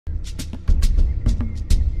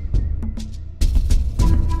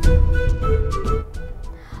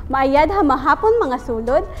Maayad ha mahapon mga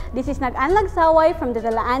sulod. This is Nag-Anlag Saway from the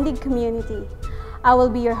Dalaandig community. I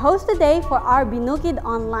will be your host today for our Binukid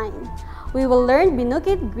online. We will learn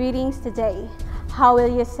Binukid greetings today. How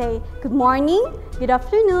will you say good morning, good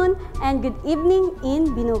afternoon, and good evening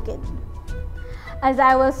in Binukid? As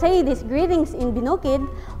I will say these greetings in Binukid,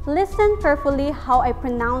 listen carefully how I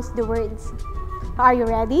pronounce the words. Are you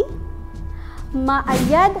ready?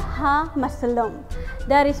 Maayad ha masalom.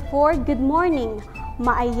 That is for good morning.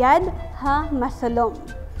 Maayad ha masalom.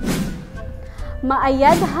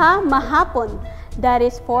 Maayad ha mahapon. That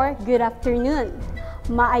is for good afternoon.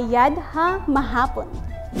 Maayad ha mahapon.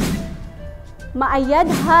 Maayad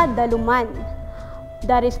ha daluman.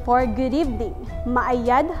 That is for good evening.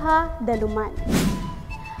 Maayad ha daluman.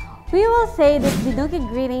 We will say these Binukid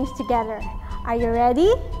greetings together. Are you ready?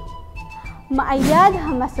 Maayad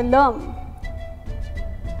ha masalom.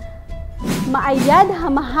 Maayad ha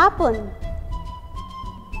mahapon.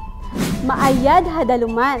 Maayad ha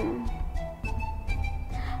daluman.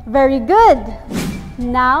 Very good!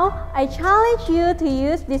 Now, I challenge you to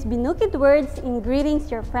use these Binukid words in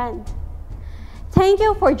greetings your friend. Thank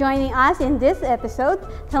you for joining us in this episode.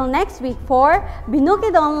 Till next week for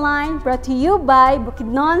Binukid Online, brought to you by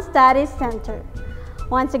Bukidnon Studies Center.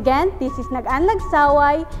 Once again, this is Nag-Anlag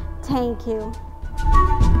Saway. Thank you.